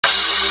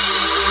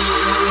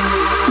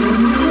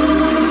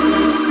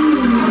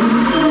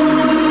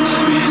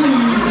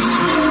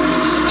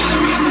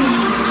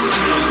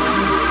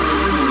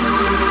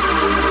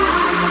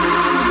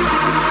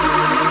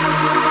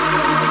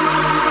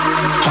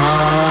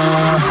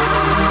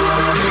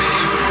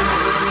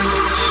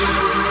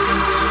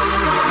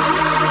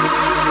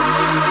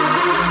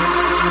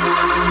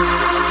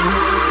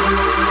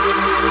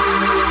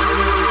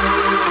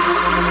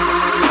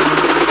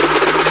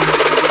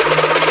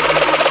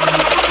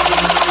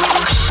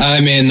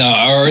I'm in the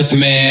earth,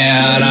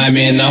 man. I'm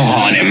in the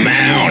haunted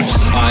mound.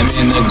 I'm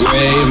in the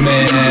grave,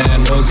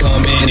 man. We're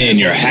coming in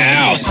your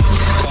house.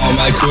 Call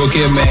my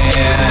crooked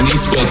man. He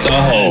split the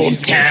whole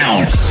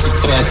town.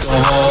 Fuck the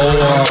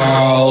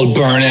whole world.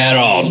 Burn it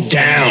all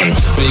down.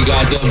 We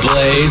got the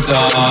blades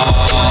up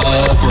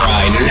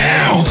right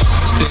now.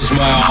 Stitch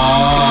my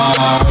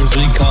arms.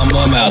 We come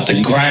them out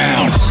the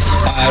ground.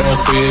 I don't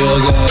feel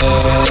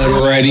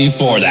good. Ready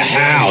for the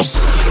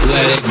house.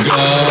 Let it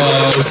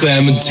go.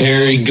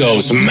 Cemetery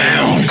goes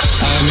Mound.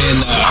 I'm in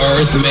the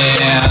earth,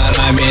 man.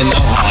 I'm in the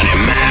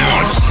haunted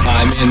mound.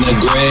 I'm in the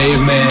grave,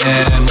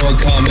 man. We're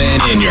coming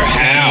in your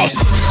house.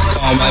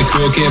 Call my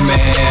crooked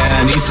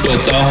man. He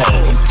split the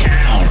whole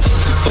town.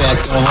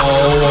 Fuck the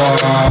whole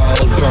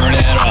world. Burn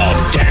it all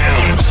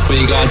down.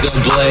 We got the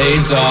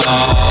blades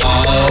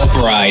up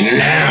right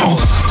now.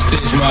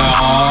 Stitch my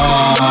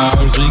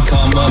arms. We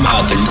come them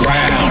out the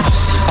ground.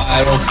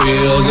 I don't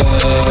feel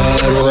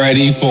good.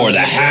 Ready for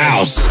the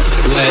house.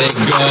 Let it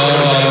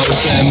go.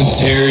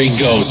 Cemetery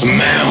goes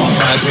Mound.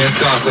 I can't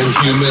cost a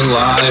human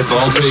life.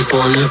 I'll pay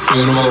for your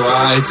funeral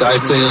rites. I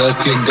say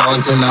let's get gone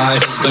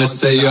tonight. Let's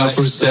stay up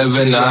for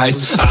 7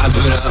 nights. I've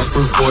been up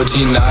for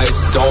 14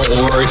 nights. Don't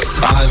worry,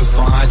 I'm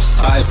fine.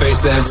 I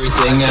face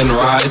everything and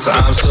rise.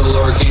 I'm still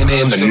lurking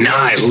in the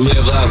night.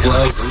 Live, laugh,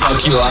 love,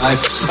 fuck your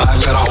life.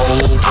 I've got a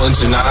whole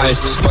bunch of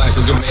knives. My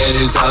cooking man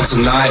is out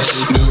tonight.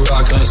 New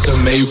rock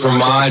custom made for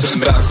mine.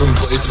 Back from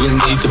place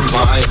beneath the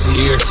pines.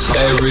 Here,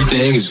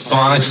 everything is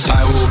fine.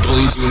 I will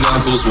bleed you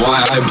knuckles.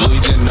 Why I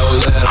bleed to know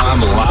that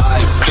I'm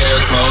alive.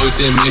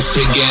 Scarecrows in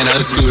Michigan.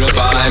 I'm screwed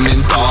up. I'm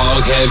in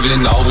dog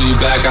heaven. I'll be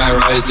back. I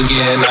rise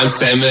again. I'm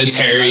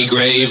cemetery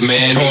grave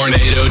man.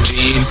 Tornado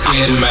jeans,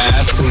 skin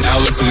mask. Now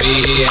it's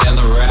me and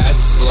the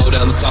rats. Slow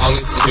down the song,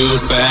 it's too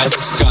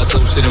fast. Got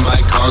some shit in my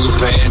cargo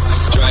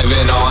pants.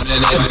 Driving on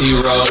an empty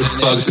road.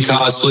 Fuck the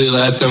cosplay,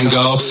 let them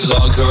go.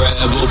 Log a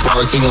rebel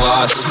parking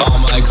lot. All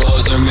my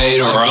clothes are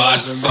made of rot.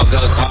 Fuck a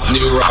cop,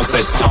 new rocks.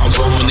 I stomp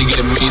them when they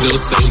get me. They'll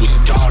say we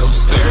got them.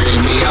 Bury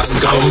me on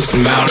Ghost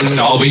Mountain.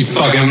 I'll be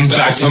fucking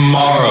back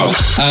tomorrow.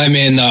 I'm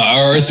in the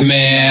earth,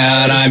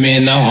 man. I'm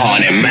in the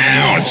haunted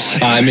mound.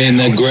 I'm in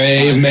the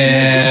grave,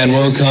 man.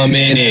 We're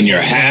coming in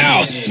your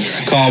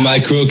house. Call my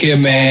crooked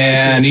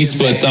man. He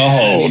split the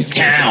whole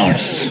town.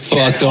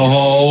 Fuck the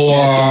whole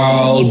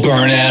world.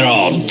 Burn it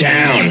all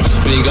down.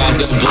 We got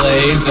the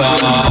blades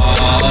up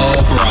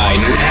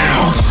right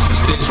now.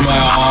 Stitch my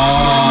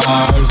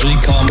arms. We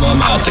come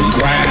them out the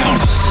ground.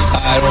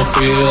 I don't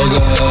feel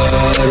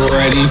good.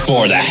 Ready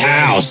for the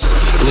house.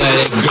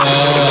 Let it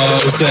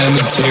go.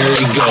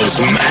 Cemetery goes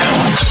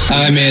Mound.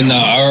 I'm in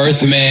the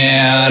earth,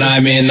 man.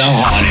 I'm in the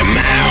haunted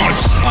mound.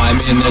 I'm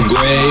in the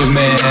grave,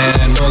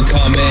 man. We're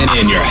coming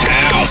in your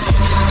house.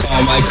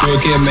 Call my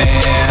crooked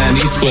man.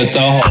 He split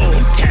the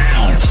whole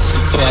town.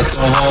 Fuck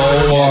the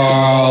whole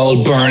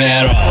world. Burn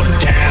it all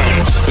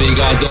down. We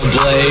got the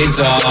blades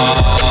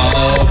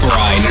up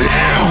right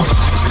now.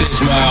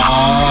 Stitch my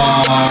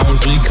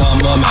arms. We come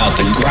them out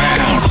the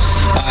ground.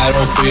 I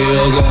don't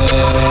feel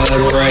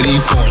good. Ready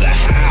for the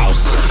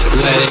house.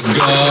 Let it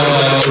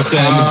go.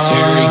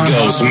 Cemetery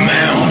goes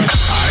Mound.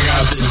 I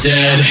got the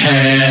dead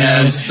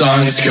hand.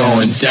 Sun's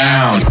going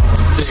down.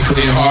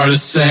 Thickly hard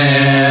as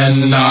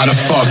sand. Not a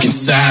fucking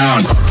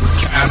sound.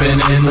 Cabin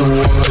in the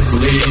woods.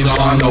 Leaves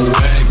on the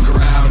wet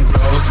ground.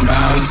 Ghost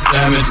Mound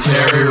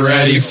Cemetery,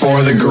 ready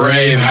for the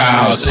grave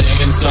house.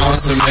 Singing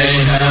songs of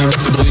mayhem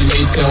to bleed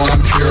me till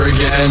I'm pure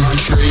again.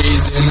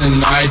 Trees in the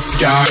night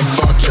sky,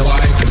 fuck your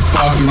life and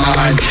fuck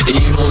mine.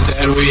 Evil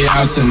dead, we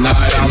out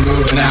tonight. I'm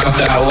moving out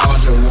that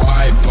lodge of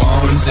white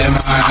bones in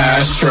my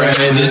ashtray.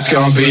 This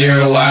gon' be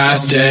your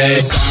last day.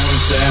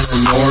 Silence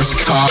and remorse,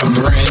 caught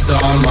brains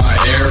on my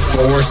Air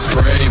Force.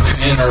 Spray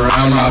paint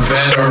around my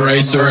bed,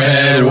 eraser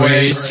head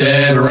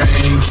wasted.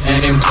 Rain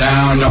came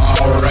down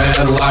all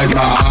red like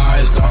my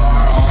eyes are.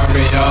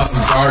 Army of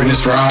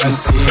darkness,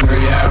 rise,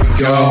 scenery, yeah, we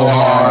go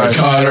hard.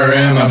 Cutter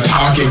in my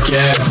pocket,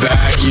 get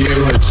back, you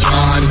a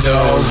John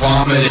Doe.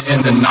 Vomit in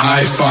the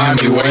night,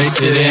 find me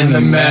wasted in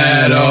the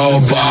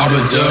meadow.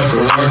 Babadook,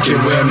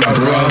 lurking with my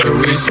brother,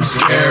 we some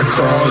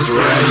scarecrows.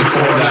 Ready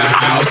for the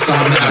house,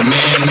 I'm that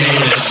man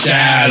made a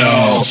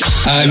shadow.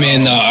 I'm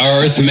in the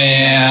earth,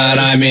 man.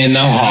 I'm in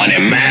the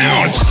haunted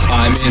mound.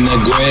 I'm in the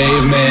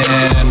grave,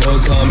 man.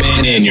 We're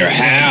coming in your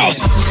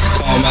house.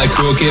 Call my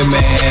crooked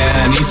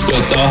man. He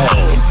split the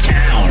whole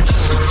town.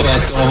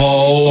 Fuck the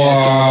whole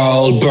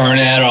world. Burn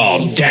it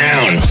all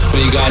down.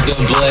 We got the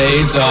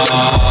blades up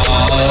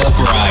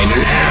right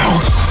now.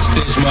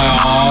 Stitch my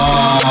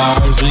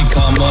arms. We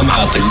come them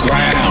out the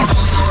ground.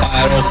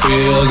 I don't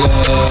feel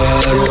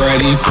good.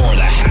 Ready for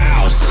the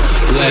house.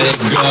 Let it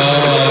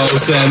go.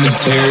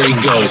 Cemetery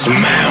goes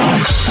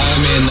Mound.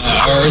 I'm in the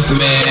earth,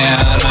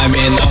 man. I'm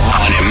in the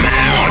haunted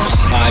mound.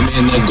 I'm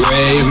in the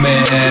grave,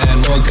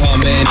 man. We're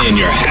coming in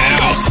your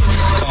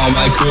house. Call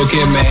my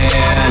crooked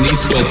man. He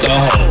split the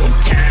whole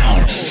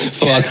town.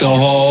 Fuck the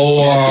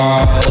whole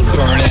world.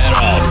 Burn it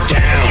all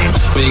down.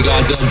 We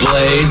got the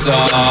blades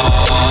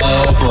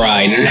up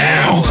right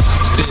now.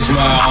 stitch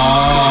my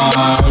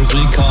arms,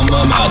 we come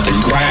them out the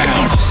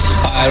ground.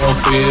 I don't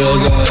feel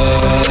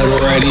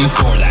good, ready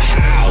for the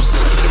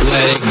house.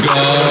 Let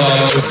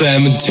it go,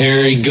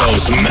 cemetery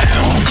goes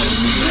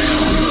Mound.